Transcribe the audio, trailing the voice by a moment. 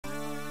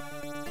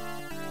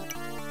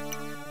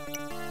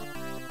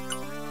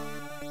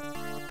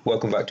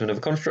Welcome back to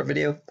another construct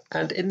video,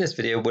 and in this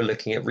video we're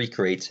looking at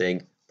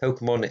recreating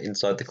Pokemon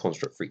inside the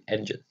construct free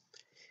engine.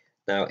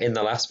 Now in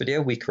the last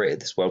video we created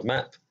this world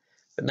map,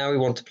 but now we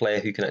want a player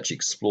who can actually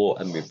explore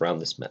and move around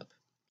this map.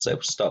 So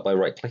start by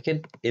right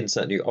clicking,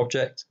 insert new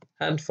object,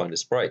 and find a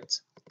sprite.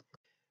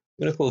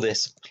 I'm going to call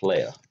this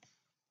player.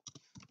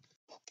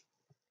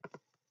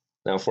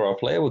 Now for our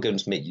player we're going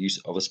to make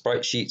use of a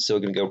sprite sheet, so we're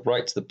going to go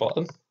right to the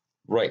bottom,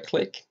 right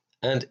click,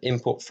 and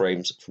import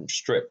frames from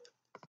strip.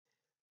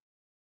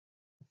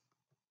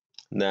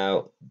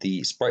 Now,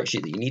 the sprite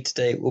sheet that you need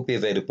today will be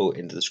available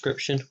in the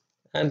description,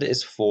 and it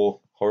is 4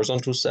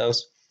 horizontal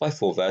cells by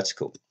 4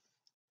 vertical.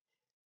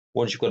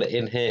 Once you've got it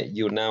in here,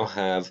 you'll now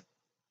have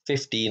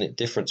 15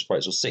 different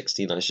sprites, or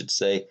 16 I should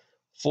say,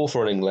 4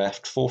 for running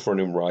left, 4 for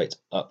running right,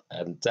 up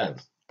and down.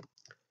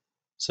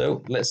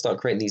 So let's start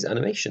creating these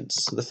animations.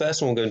 So the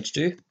first one we're going to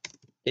do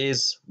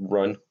is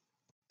run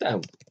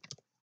down.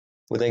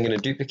 We're then going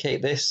to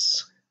duplicate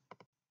this,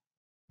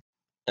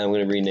 and we're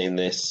going to rename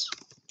this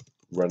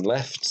run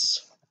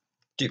lefts,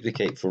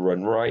 duplicate for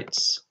run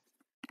rights,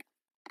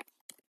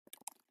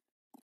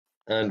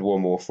 and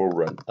one more for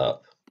run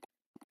up.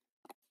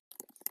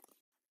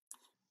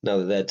 Now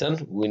that they're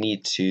done, we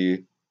need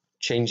to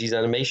change these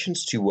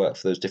animations to work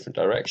for those different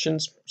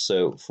directions.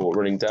 So for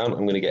running down,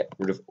 I'm going to get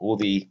rid of all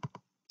the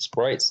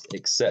sprites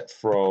except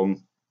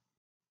from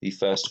the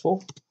first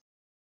 4.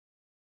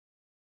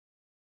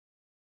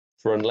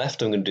 For run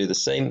left, I'm going to do the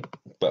same,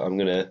 but I'm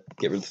going to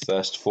get rid of the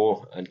first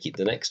 4 and keep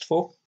the next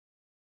 4.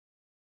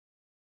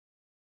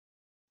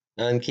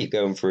 And keep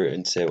going through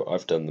until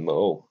I've done them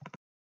all.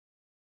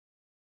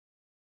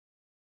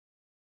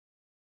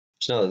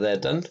 So now that they're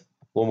done,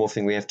 one more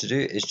thing we have to do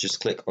is just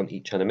click on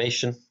each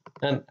animation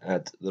and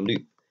add the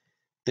loop.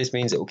 This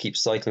means it will keep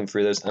cycling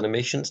through those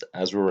animations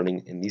as we're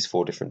running in these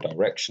 4 different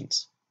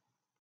directions.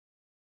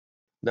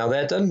 Now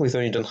they're done, we've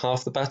only done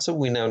half the battle.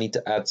 We now need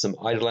to add some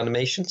idle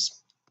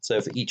animations.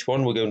 So for each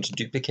one we're going to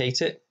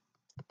duplicate it,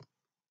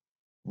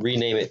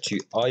 rename it to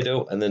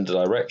idle and then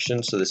the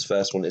direction, so this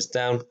first one is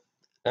down,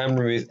 and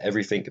remove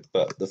everything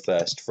but the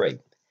first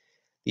frame.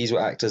 These will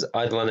act as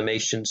idle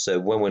animations, so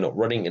when we're not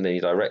running in any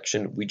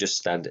direction, we just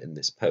stand in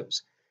this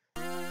pose.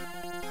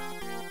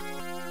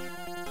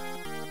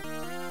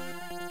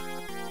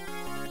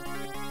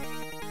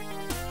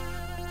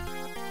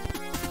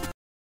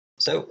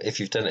 So if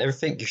you've done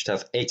everything, you should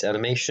have 8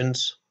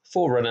 animations,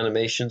 4 run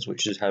animations,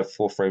 which should have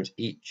 4 frames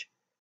each,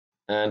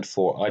 and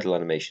 4 idle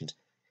animations.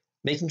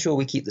 Making sure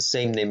we keep the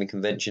same naming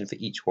convention for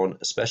each one,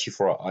 especially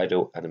for our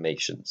idle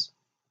animations.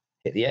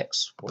 Hit the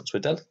X once we're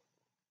done,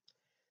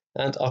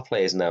 and our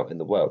player is now in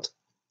the world.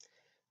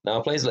 Now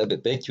our player is a little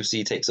bit big. You'll see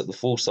he takes up the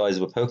full size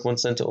of a Pokemon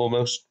Center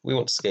almost. We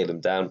want to scale him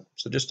down,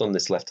 so just on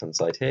this left hand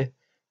side here,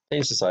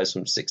 change the size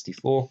from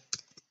 64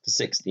 to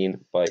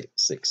 16 by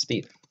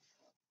 16.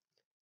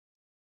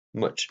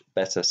 Much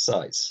better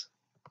size.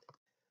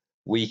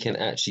 We can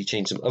actually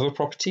change some other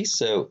properties,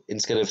 so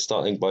instead of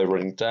starting by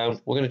running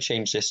down, we're going to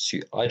change this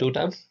to idle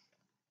down.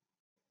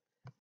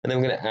 And then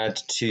we're going to add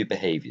 2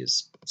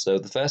 behaviors. So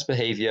the first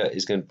behavior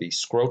is going to be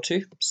scroll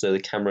to, so the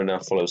camera now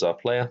follows our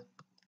player.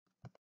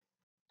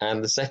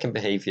 And the second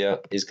behavior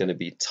is going to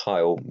be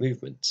tile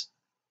movement.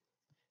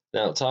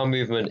 Now tile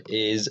movement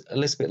is a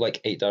little bit like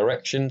 8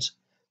 directions,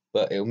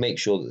 but it will make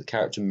sure that the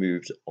character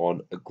moves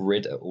on a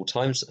grid at all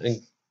times.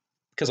 And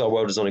because our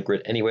world is on a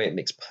grid anyway, it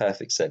makes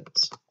perfect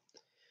sense.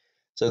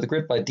 So the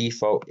grid by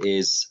default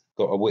is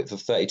got a width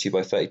of 32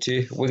 by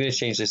 32. We're going to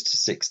change this to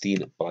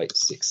 16 by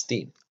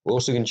 16. We're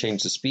also going to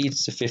change the speed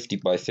to 50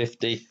 by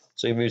 50,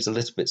 so he moves a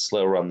little bit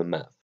slower around the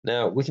map.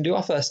 Now, we can do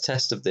our first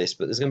test of this,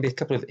 but there's going to be a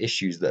couple of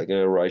issues that are going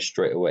to arise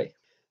straight away.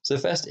 So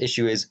the first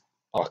issue is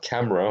our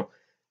camera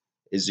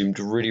is zoomed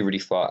really, really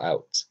far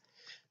out.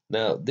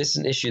 Now, this is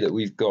an issue that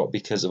we've got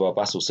because of our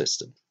battle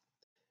system.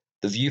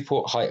 The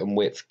viewport height and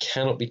width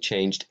cannot be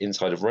changed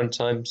inside of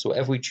runtime, so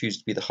whatever we choose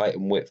to be the height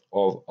and width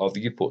of our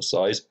viewport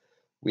size,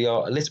 we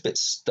are a little bit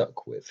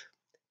stuck with.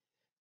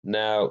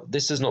 Now,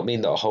 this does not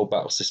mean that our whole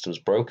battle system is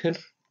broken,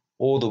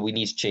 or that we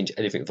need to change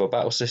anything with our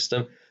battle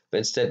system, but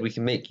instead we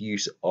can make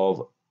use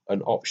of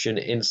an option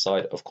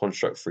inside of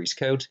Construct Free's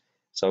code.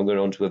 So I'm going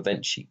on to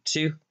Event Sheet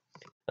 2,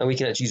 and we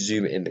can actually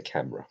zoom in the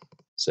camera.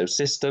 So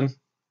System,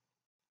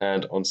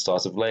 and on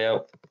Start of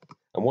Layout,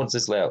 and once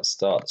this layout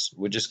starts,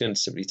 we're just going to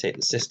simply take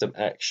the System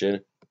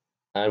action,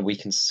 and we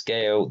can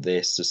scale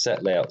this, so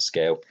Set Layout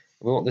Scale.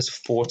 We want this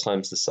 4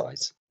 times the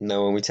size.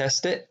 Now when we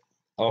test it,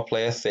 our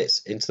player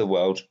fits into the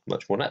world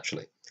much more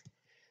naturally.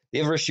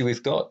 The other issue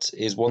we've got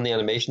is, one, the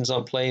animations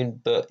aren't playing,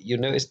 but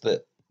you'll notice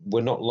that we're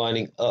not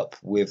lining up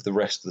with the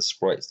rest of the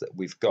sprites that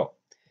we've got.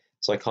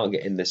 So I can't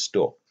get in this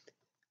door.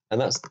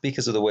 And that's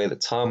because of the way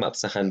that tile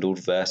maps are handled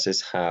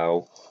versus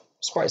how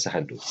sprites are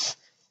handled.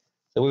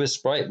 So with a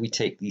sprite, we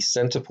take the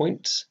center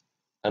point,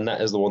 and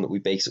that is the one that we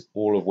base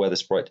all of where the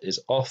sprite is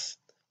off.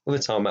 With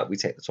a tile map, we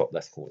take the top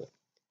left corner.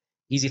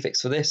 Easy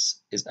fix for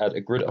this is add a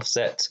grid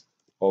offset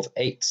of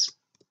 8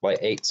 by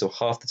 8, so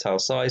half the tile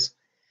size.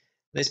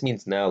 This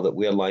means now that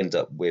we are lined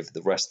up with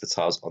the rest of the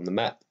tiles on the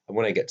map, and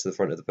when I get to the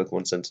front of the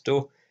Pokemon Center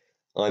door,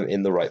 I'm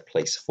in the right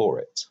place for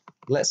it.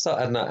 Let's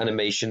start adding our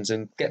animations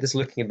and get this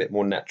looking a bit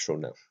more natural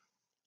now.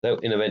 So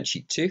in Event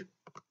Sheet 2,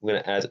 we're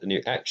going to add a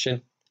new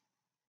action,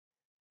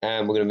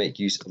 and we're going to make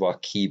use of our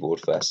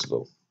keyboard first of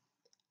all.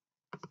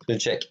 We're going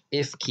to check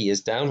if key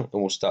is down, and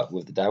we'll start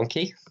with the down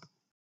key.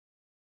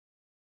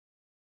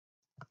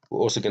 We're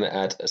also going to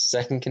add a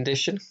second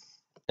condition,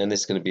 and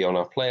this is going to be on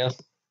our player.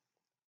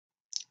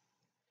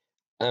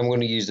 And we're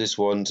going to use this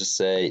one to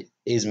say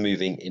is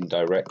moving in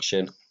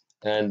direction,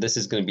 and this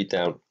is going to be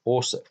down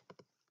also.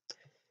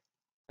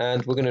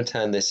 And we're going to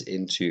turn this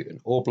into an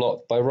OR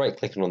block by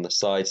right-clicking on the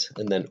side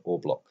and then OR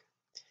block.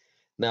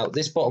 Now,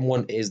 this bottom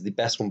one is the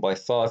best one by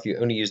far. If you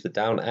only use the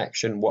down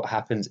action, what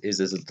happens is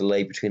there's a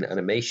delay between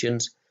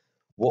animations.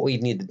 What we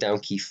need the down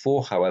key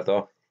for,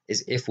 however,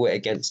 is if we're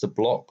against a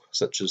block,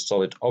 such as a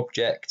solid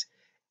object,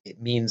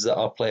 it means that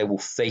our player will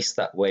face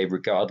that way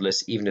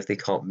regardless, even if they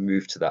can't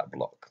move to that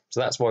block.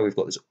 So that's why we've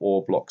got this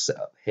OR block set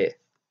up here.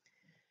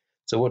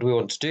 So what do we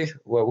want to do?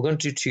 Well, we're going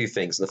to do two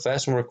things. The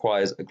first one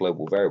requires a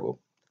global variable.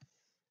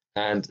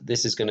 And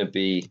this is going to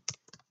be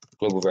a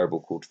global variable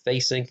called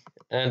facing,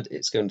 and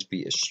it's going to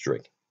be a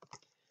string.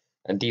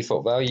 And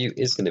default value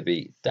is going to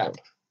be down.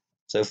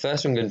 So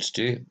first what I'm going to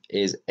do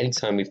is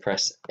anytime we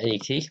press any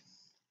key,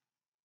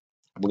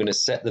 we're going to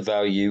set the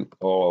value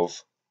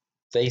of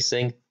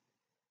facing,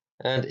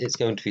 and it's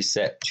going to be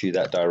set to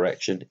that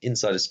direction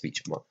inside of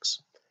speech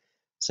marks.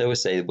 So we'll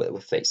say we're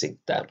facing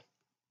down.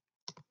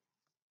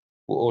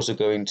 We're also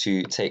going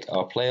to take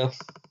our player,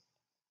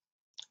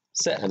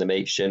 set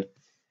animation,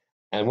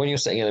 and when you're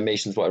setting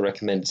animations, what I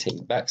recommend is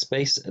hitting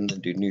backspace and then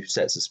do new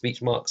sets of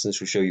speech marks. And this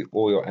will show you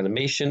all your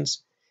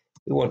animations.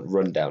 We want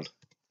run down.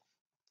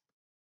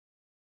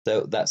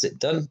 So that's it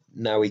done.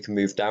 Now we can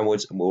move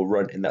downwards and we'll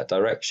run in that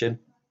direction.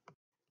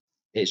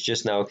 It's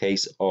just now a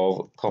case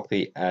of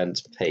copy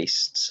and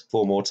paste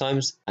 4 more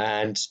times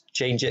and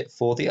change it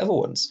for the other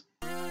ones.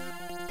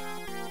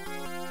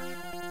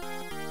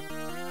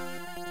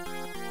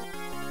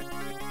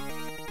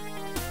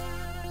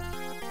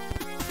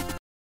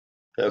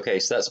 Okay,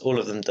 so that's all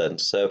of them done.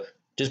 So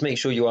just make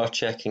sure you are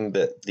checking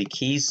that the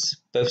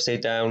keys both say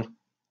down,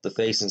 the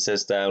facing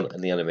says down,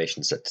 and the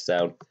animation set to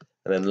down,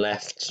 and then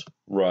left,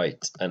 right,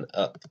 and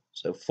up.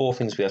 So 4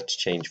 things we have to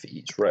change for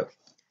each row.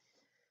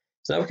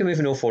 So now we can move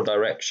in all 4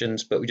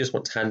 directions, but we just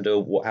want to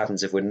handle what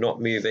happens if we're not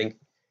moving.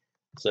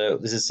 So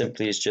this is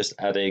simply just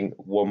adding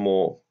one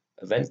more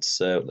event.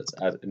 So let's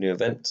add a new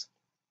event,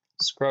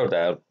 scroll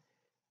down,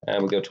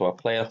 and we go to our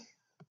player.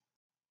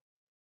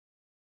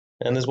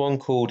 And there's one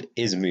called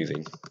is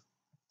moving.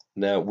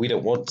 Now we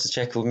don't want to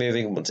check if we're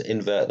moving, we want to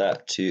invert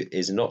that to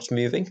is not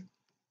moving.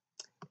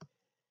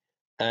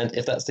 And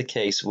if that's the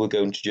case, we're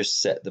going to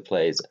just set the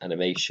player's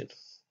animation.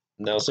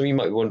 Now some of you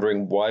might be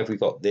wondering why have we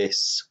got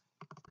this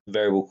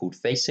variable called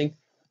facing?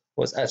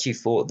 Well, it's actually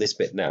for this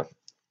bit now.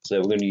 So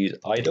we're going to use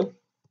idle,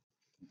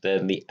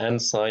 then the and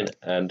sign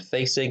and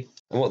facing.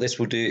 And what this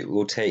will do,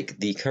 we'll take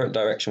the current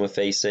direction we're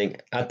facing,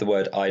 add the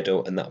word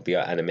idle, and that'll be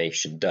our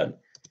animation done.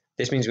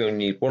 This means we only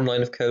need 1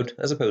 line of code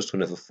as opposed to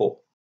another 4.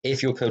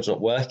 If your code's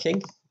not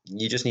working,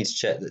 you just need to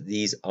check that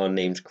these are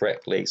named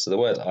correctly. So the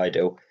word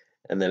idle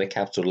and then a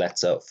capital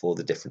letter for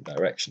the different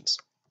directions.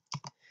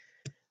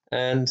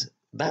 And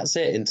that's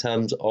it in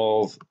terms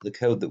of the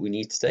code that we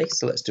need today.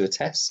 So let's do a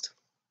test.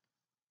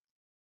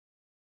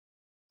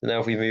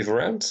 Now if we move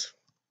around,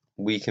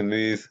 we can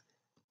move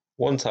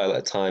 1 tile at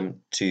a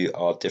time to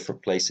our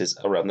different places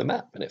around the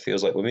map. And it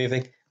feels like we're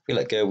moving. If we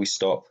let go, we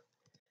stop.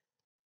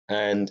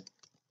 And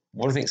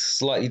one thing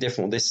slightly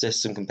different with this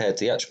system compared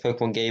to the actual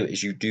Pokemon game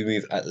is you do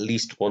move at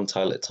least 1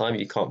 tile at a time.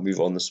 You can't move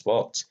on the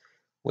spot,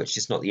 which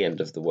is not the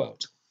end of the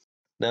world.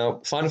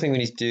 Now, final thing we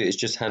need to do is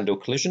just handle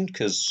collision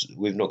because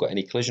we've not got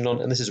any collision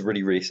on, and this is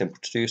really, really simple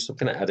to do, so I'm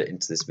going to add it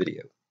into this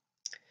video.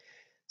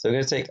 So we're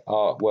going to take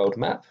our world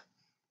map,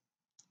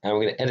 and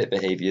we're going to edit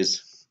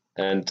behaviors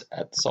and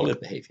add the solid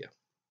behavior.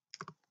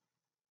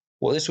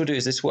 What this will do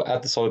is this will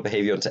add the solid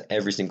behavior onto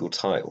every single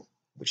tile,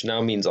 which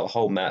now means our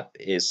whole map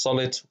is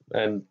solid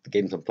and the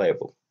game's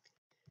unplayable.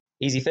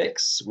 Easy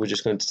fix, we're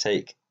just going to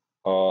take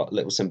our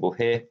little symbol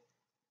here,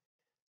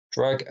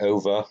 drag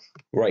over,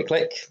 right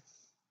click,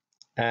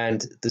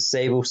 and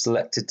disable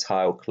selected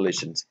tile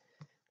collisions.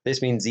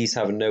 This means these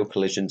have no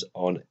collisions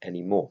on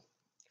anymore.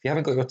 If you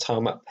haven't got your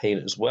tile map pane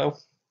as well,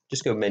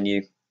 just go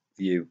menu,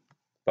 view,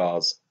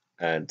 bars,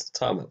 and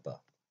tile map bar.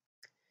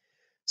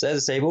 So they're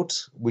disabled.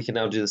 We can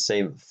now do the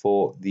same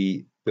for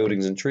the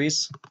buildings and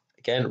trees.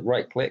 Again,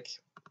 right click,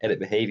 edit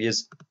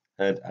behaviors,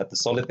 and add the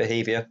solid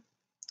behavior.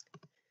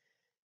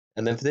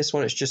 And then for this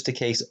one, it's just a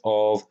case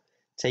of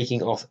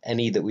taking off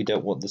any that we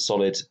don't want the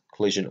solid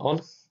collision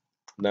on.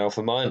 Now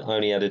for mine, I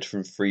only added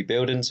from 3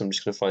 buildings, so I'm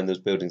just going to find those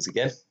buildings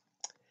again.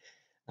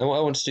 And what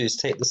I want to do is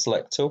take the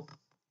select tool,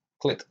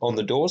 click on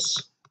the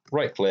doors,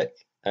 right click,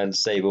 and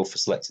disable for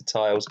selected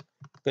tiles.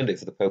 I'm going to do it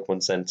for the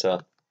Pokemon Center.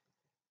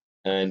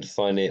 And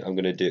finally, I'm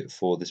going to do it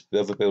for this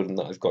other building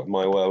that I've got in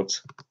my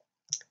world.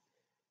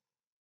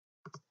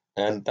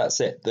 And that's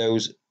it.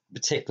 Those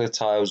particular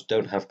tiles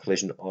don't have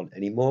collision on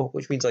anymore,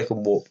 which means I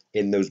can walk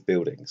in those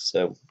buildings.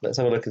 So let's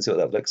have a look and see what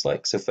that looks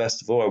like. So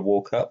first of all, I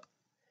walk up,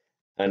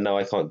 and now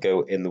I can't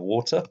go in the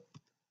water,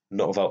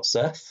 not without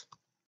surf.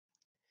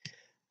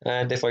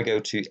 And if I go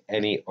to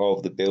any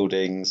of the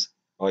buildings,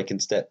 I can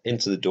step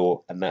into the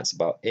door, and that's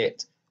about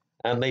it.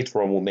 And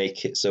later on we'll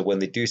make it so when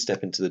they do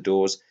step into the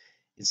doors,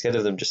 instead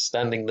of them just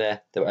standing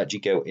there, they'll actually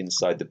go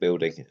inside the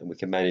building, and we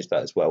can manage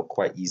that as well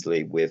quite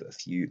easily with a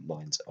few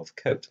lines of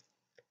code.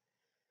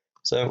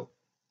 So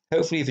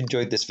hopefully you've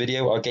enjoyed this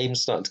video. Our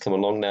game's starting to come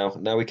along now.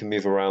 Now we can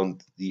move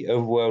around the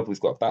overworld. We've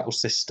got a battle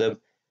system.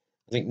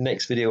 I think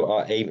next video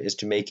our aim is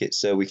to make it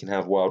so we can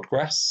have wild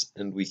grass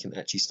and we can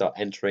actually start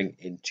entering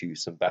into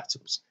some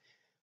battles.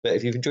 But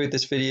if you've enjoyed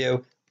this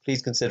video,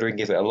 please consider and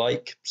give it a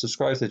like,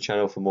 subscribe to the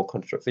channel for more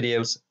Construct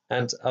videos,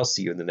 and I'll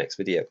see you in the next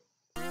video.